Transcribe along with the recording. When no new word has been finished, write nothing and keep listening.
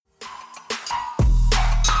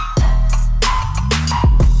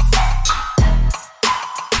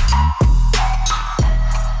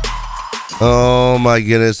Oh my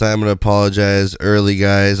goodness, I'm going to apologize early,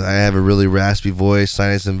 guys. I have a really raspy voice,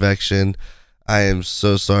 sinus infection. I am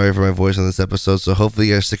so sorry for my voice on this episode, so hopefully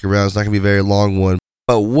you guys stick around. It's not going to be a very long one.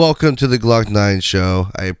 But welcome to the Glock 9 show.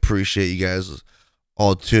 I appreciate you guys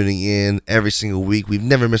all tuning in every single week. We've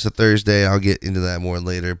never missed a Thursday. I'll get into that more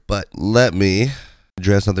later. But let me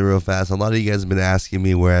address something real fast. A lot of you guys have been asking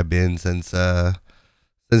me where I've been since New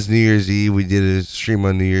Year's Eve. We did a stream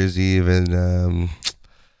on New Year's Eve, and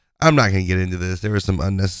I'm not going to get into this. There was some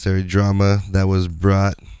unnecessary drama that was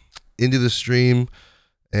brought into the stream,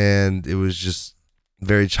 and it was just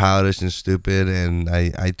very childish and stupid, and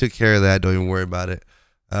I took care of that. Don't even worry about it.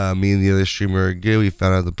 Me and the other streamer are good. We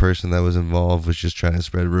found out the person that was involved was just trying to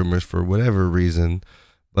spread rumors for whatever reason,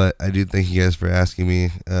 but I do thank you guys for asking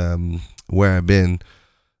me where I've been.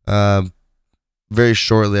 Very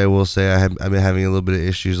shortly, I will say I've been having a little bit of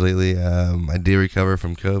issues lately. I did recover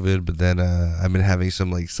from COVID, but then I've been having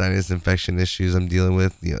some like sinus infection issues I'm dealing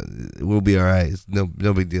with. We'll be all right. It's no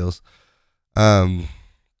big deals. Other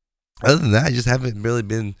than that, I just haven't really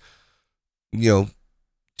been,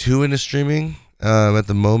 too into streaming at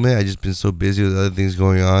the moment. I just been so busy with other things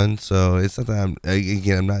going on. So it's not that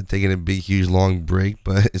I'm not taking a big, huge, long break,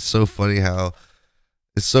 but it's so funny how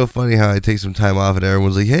I take some time off and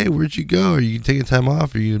everyone's like, hey, where'd you go? Are you taking time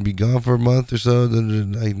off? Are you going to be gone for a month or so?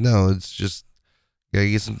 Like, no, it's just, gotta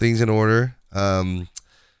get some things in order. I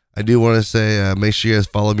do want to say, make sure you guys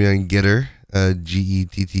follow me on Getter,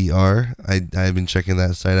 Gettr. I've been checking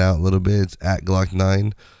that site out a little bit. It's at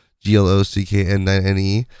Glock9,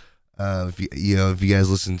 GLOCKN9NE. If you guys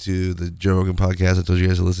listen to the Joe Rogan podcast, I told you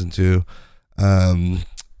guys to listen to,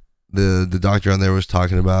 the doctor on there was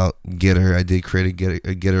talking about Getter. I did create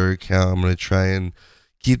a Getter account. I'm going to try and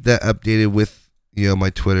keep that updated with, my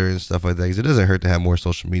Twitter and stuff like that, because it doesn't hurt to have more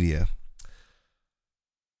social media.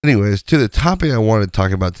 Anyways, to the topic I wanted to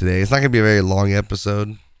talk about today. It's not going to be a very long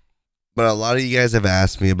episode, but a lot of you guys have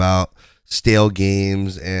asked me about stale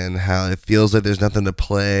games and how it feels like there's nothing to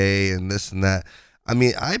play and this and that. I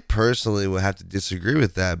mean, I personally would have to disagree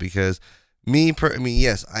with that, because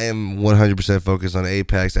yes, I am 100% focused on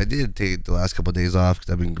Apex. I did take the last couple of days off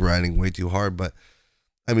because I've been grinding way too hard. But,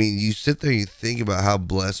 I mean, you sit there and you think about how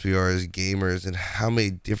blessed we are as gamers and how many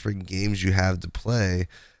different games you have to play.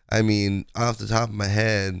 I mean, off the top of my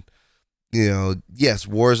head, yes,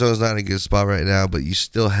 Warzone's not in a good spot right now, but you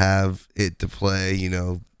still have it to play.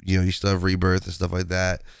 You still have Rebirth and stuff like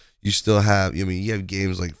that. You still have, you have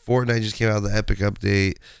games like Fortnite just came out with the Epic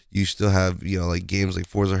update. You still have, like games like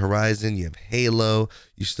Forza Horizon. You have Halo.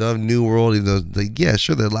 You still have New World. Even though,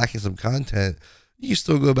 sure, they're lacking some content. You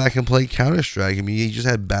still go back and play Counter-Strike. I mean, you just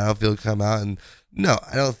had Battlefield come out. And no,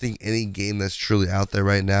 I don't think any game that's truly out there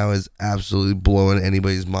right now is absolutely blowing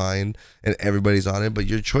anybody's mind and everybody's on it. But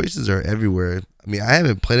your choices are everywhere. I mean, I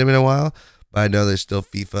haven't played them in a while, but I know there's still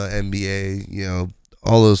FIFA, NBA,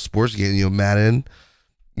 all those sports games, Madden.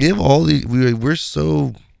 You have all these. We're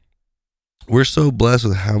so blessed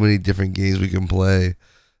with how many different games we can play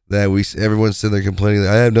that everyone's sitting there complaining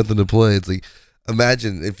that I have nothing to play. It's like,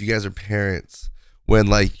 imagine if you guys are parents when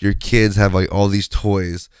like your kids have like all these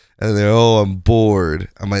toys and they're, I'm bored.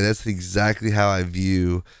 I'm like, that's exactly how I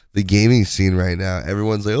view the gaming scene right now.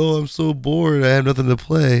 Everyone's like, I'm so bored. I have nothing to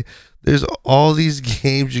play. There's all these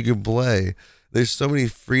games you can play. There's so many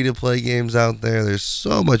free to play games out there. There's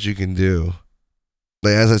so much you can do.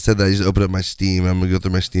 Like, as I said that, I just opened up my Steam. I'm going to go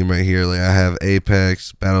through my Steam right here. Like, I have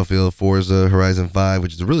Apex, Battlefield, Forza, Horizon 5,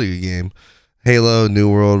 which is a really good game. Halo,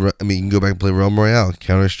 New World. I mean, you can go back and play Realm Royale,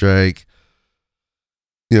 Counter-Strike,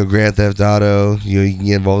 Grand Theft Auto. You can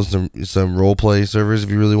get involved in some role-play servers if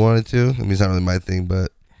you really wanted to. I mean, it's not really my thing, but,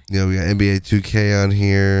 we got NBA 2K on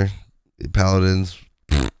here, Paladins.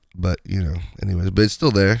 But, anyways. But it's still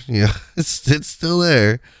there. It's still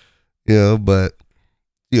there. But...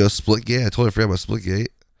 Splitgate. I totally forgot about Splitgate.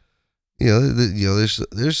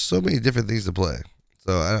 There's so many different things to play.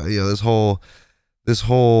 So this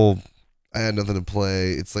whole I had nothing to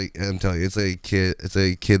play. It's like, I'm telling you, it's a kid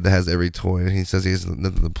that has every toy and he says he has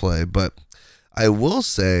nothing to play. But I will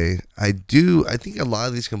say, I think a lot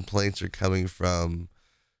of these complaints are coming from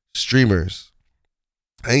streamers.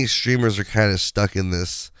 I think streamers are kind of stuck in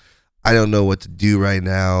this, I don't know what to do right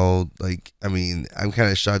now. Like, I mean, I'm kind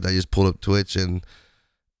of shocked. I just pulled up Twitch and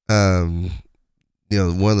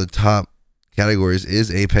one of the top categories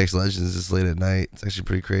is Apex Legends this late at night. It's actually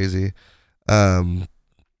pretty crazy. But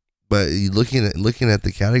looking at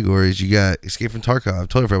the categories, you got Escape from Tarkov. I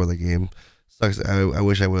totally forgot about that game. Sucks. I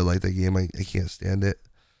wish I would have liked that game. I can't stand it.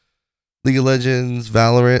 League of Legends,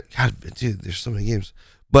 Valorant. God, dude, there's so many games.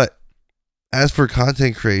 But as for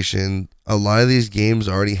content creation, a lot of these games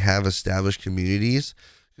already have established communities.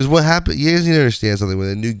 Because what happened, you guys need to understand something. When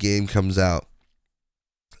a new game comes out,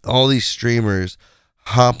 all these streamers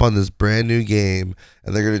hop on this brand new game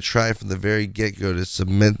and they're going to try from the very get-go to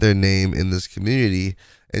cement their name in this community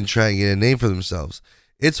and try and get a name for themselves.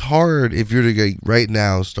 It's hard if you're to go right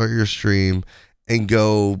now, start your stream and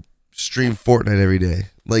go stream Fortnite every day.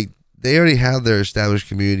 Like, they already have their established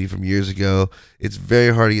community from years ago. It's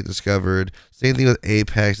very hard to get discovered. Same thing with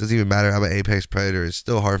Apex. Doesn't even matter. I'm an Apex Predator. It's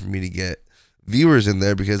still hard for me to get viewers in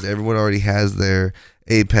there because everyone already has their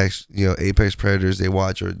Apex, Apex Predators they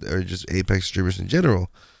watch or just Apex streamers in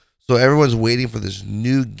general. So everyone's waiting for this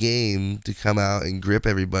new game to come out and grip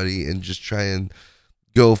everybody and just try and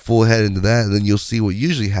go full head into that. And then you'll see what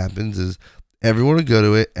usually happens is everyone will go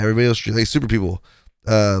to it. Everybody will stream like Super People.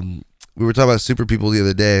 We were talking about Super People the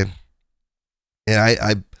other day,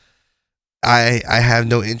 and I have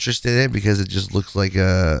no interest in it because it just looks like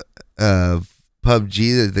a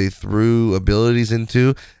PUBG that they threw abilities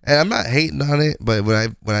into, and I'm not hating on it, but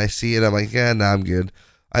when I see it, I'm like, yeah, nah, I'm good.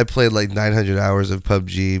 I played like 900 hours of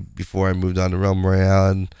PUBG before I moved on to Realm Royale,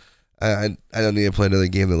 and I don't need to play another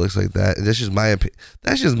game that looks like that. And that's just my opinion.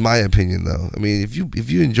 That's just my opinion, though. I mean, if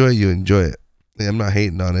you enjoy it, you enjoy it. I'm not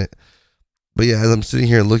hating on it, but yeah, as I'm sitting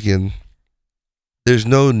here looking, there's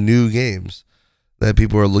no new games that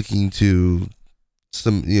people are looking to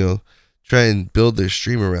try and build their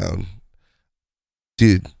stream around.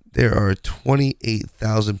 Dude, there are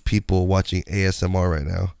 28,000 people watching ASMR right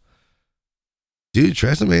now. Dude,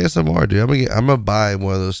 try some ASMR, dude. I'm gonna buy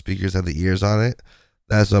one of those speakers that have the ears on it.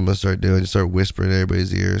 That's what I'm gonna start doing. Just start whispering in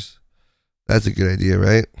everybody's ears. That's a good idea,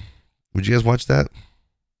 right? Would you guys watch that?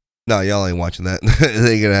 No, y'all ain't watching that. It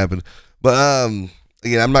ain't gonna happen. But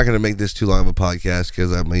again, I'm not gonna make this too long of a podcast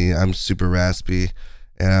because I'm super raspy,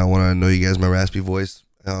 and I want to know you guys my raspy voice.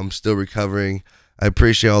 I'm still recovering. I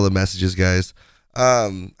appreciate all the messages, guys.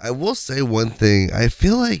 I will say one thing. I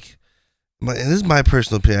feel like, and this is my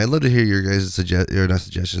personal opinion. I'd love to hear your guys' not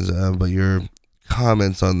suggestions, but your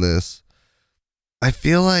comments on this. I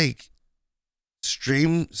feel like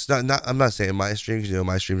streams. Not. I'm not saying my streams.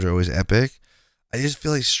 My streams are always epic. I just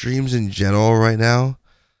feel like streams in general right now,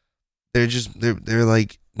 they're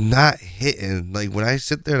like not hitting. Like when I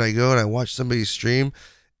sit there and I go and I watch somebody stream,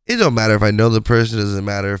 it don't matter if I know the person. It doesn't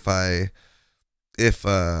matter if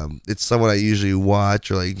it's someone I usually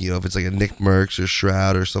watch, or like, if it's like a Nick Mercs or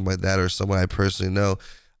Shroud or something like that, or someone I personally know.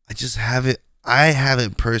 I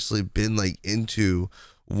haven't personally been like into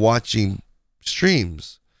watching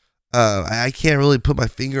streams. I can't really put my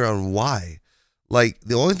finger on why. Like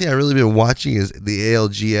the only thing I really been watching is the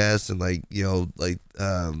ALGS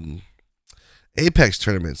and Apex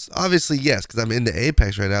tournaments. Obviously, yes, because I'm into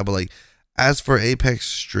Apex right now. But like, as for Apex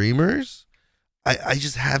streamers, I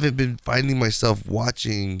just haven't been finding myself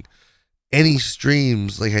watching any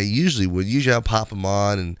streams like I usually would. Usually I'll pop them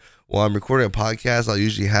on, and while I'm recording a podcast, I'll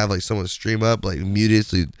usually have like someone stream up like muted,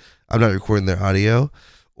 so I'm not recording their audio.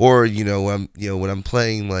 Or when I'm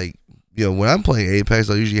playing when I'm playing Apex,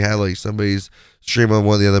 I'll usually have like somebody's stream on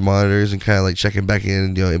one of the other monitors and kind of like checking back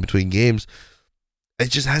in in between games. It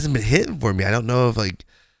just hasn't been hitting for me. I don't know if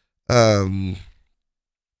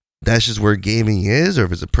that's just where gaming is, or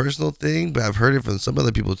if it's a personal thing, but I've heard it from some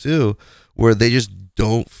other people too, where they just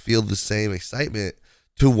don't feel the same excitement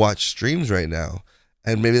to watch streams right now.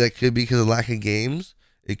 And maybe that could be because of lack of games.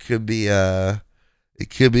 It could be I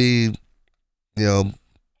don't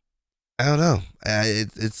know.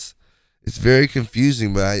 It's very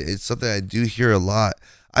confusing, but it's something I do hear a lot.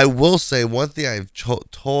 I will say one thing I've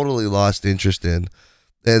totally lost interest in,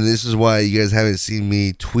 and this is why you guys haven't seen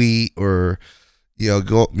me tweet or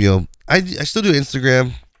I still do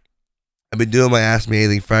Instagram. I've been doing my Ask Me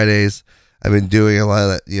Anything Fridays. I've been doing a lot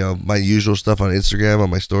of that, my usual stuff on Instagram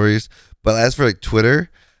on my stories. But as for like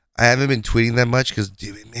Twitter, I haven't been tweeting that much because,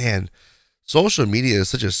 dude, man, social media is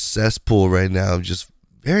such a cesspool right now of just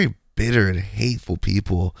very bitter and hateful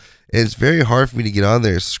people. And it's very hard for me to get on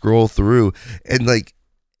there, scroll through, and like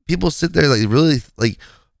people sit there like really like.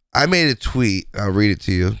 I made a tweet. I'll read it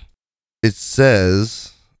to you. It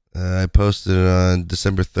says, I posted it on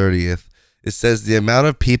December 30th. It says, the amount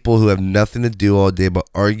of people who have nothing to do all day but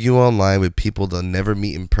argue online with people they'll never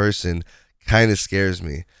meet in person kind of scares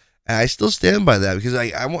me. And I still stand by that because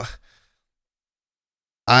I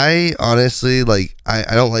honestly, like, I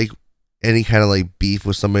don't like any kind of like beef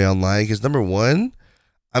with somebody online because, number one,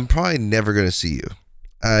 I'm probably never going to see you.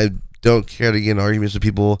 I don't care to get in arguments with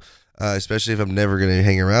people, especially if I'm never going to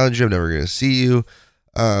hang around you. I'm never going to see you.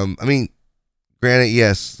 I mean, granted,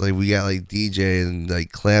 yes, like we got like DJ and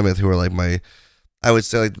like Klamath, who are like I would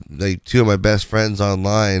say like two of my best friends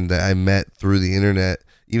online that I met through the internet,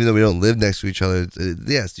 even though we don't live next to each other.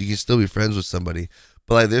 Yes, you can still be friends with somebody.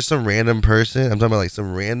 But like, there's some random person. I'm talking about like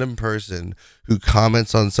some random person who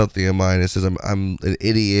comments on something of mine and says I'm an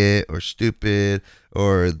idiot or stupid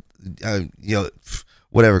or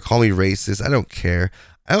whatever. Call me racist. I don't care.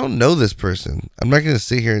 I don't know this person. I'm not gonna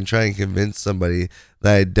sit here and try and convince somebody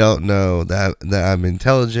that I don't know that I'm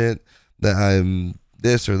intelligent, that I'm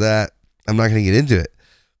this or that. I'm not gonna get into it.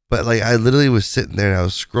 But like, I literally was sitting there and I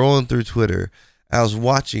was scrolling through Twitter. I was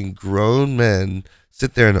watching grown men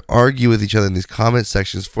sit there and argue with each other in these comment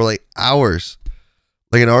sections for like hours.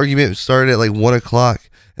 Like, an argument started at like 1 o'clock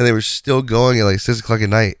and they were still going at like 6 o'clock at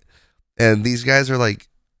night. And these guys are like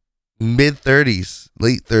mid 30s,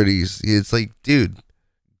 late 30s. It's like, dude,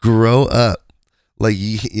 grow up. Like,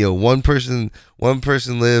 one person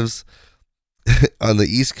lives on the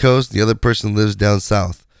East Coast, the other person lives down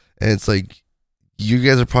south, and it's like, you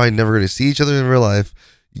guys are probably never going to see each other in real life.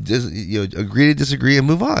 You agree to disagree and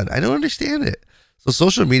move on. I don't understand it. So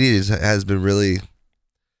social media has been really,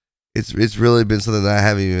 it's really been something that I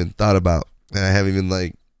haven't even thought about, and I haven't even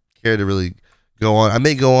like cared to really go on. I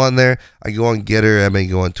may go on there. I go on Getter. I may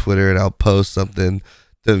go on Twitter, and I'll post something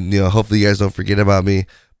to hopefully you guys don't forget about me.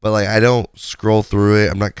 But like, I don't scroll through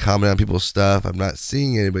it. I'm not commenting on people's stuff. I'm not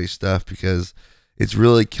seeing anybody's stuff because it's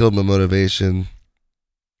really killed my motivation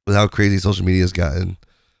with how crazy social media has gotten.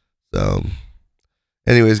 So,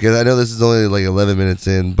 anyways, guys, I know this is only like 11 minutes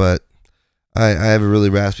in, but I have a really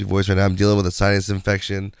raspy voice right now. I'm dealing with a sinus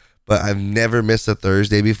infection, but I've never missed a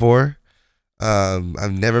Thursday before.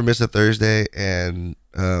 I've never missed a Thursday, and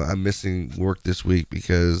I'm missing work this week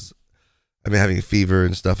because I've been having a fever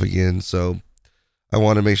and stuff again. So I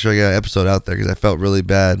want to make sure I got an episode out there because I felt really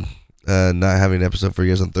bad not having an episode for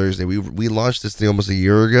you guys on Thursday. We launched this thing almost a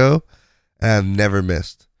year ago, and I've never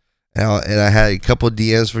missed. And I had a couple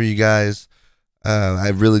DMs from you guys. I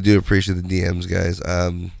really do appreciate the DMs, guys.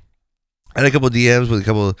 I had a couple DMs with a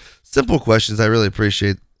couple simple questions. I really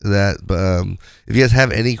appreciate that. But if you guys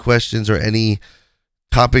have any questions or any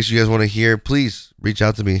topics you guys want to hear, please reach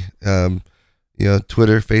out to me.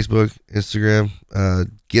 Twitter, Facebook, Instagram,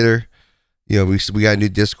 Getter. We got a new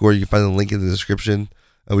Discord. You can find the link in the description.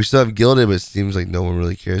 We still have Gilded, but it seems like no one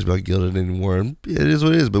really cares about Gilded anymore. And it is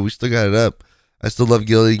what it is, but we still got it up. I still love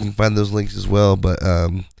Gilded. You can find those links as well. But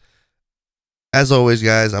as always,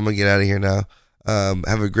 guys, I'm going to get out of here now.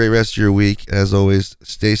 Have a great rest of your week. As always,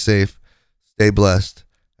 stay safe, stay blessed.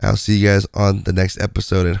 I'll see you guys on the next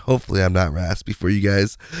episode, and hopefully I'm not raspy for you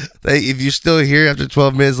guys. If you're still here after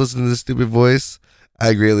 12 minutes listening to this stupid voice,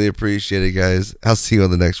 I greatly appreciate it, guys. I'll see you on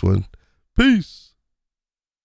the next one. Peace.